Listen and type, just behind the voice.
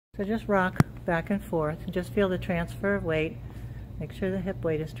So just rock back and forth and just feel the transfer of weight. Make sure the hip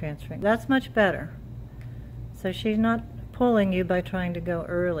weight is transferring. That's much better. So she's not pulling you by trying to go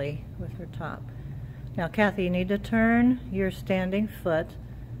early with her top. Now, Kathie, you need to turn your standing foot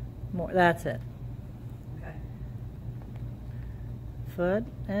more. That's it. Okay. Foot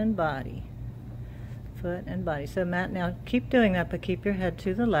and body. Foot and body. So Matt, now keep doing that, but keep your head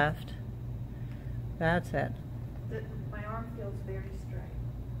to the left. That's it. My arm feels very straight.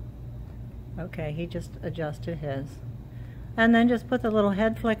 Okay, he just adjusted his. And then just put the little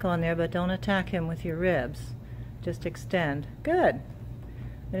head flick on there, but don't attack him with your ribs. Just extend. Good.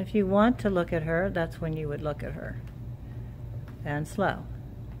 And if you want to look at her, that's when you would look at her. And slow.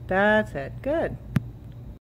 That's it. Good.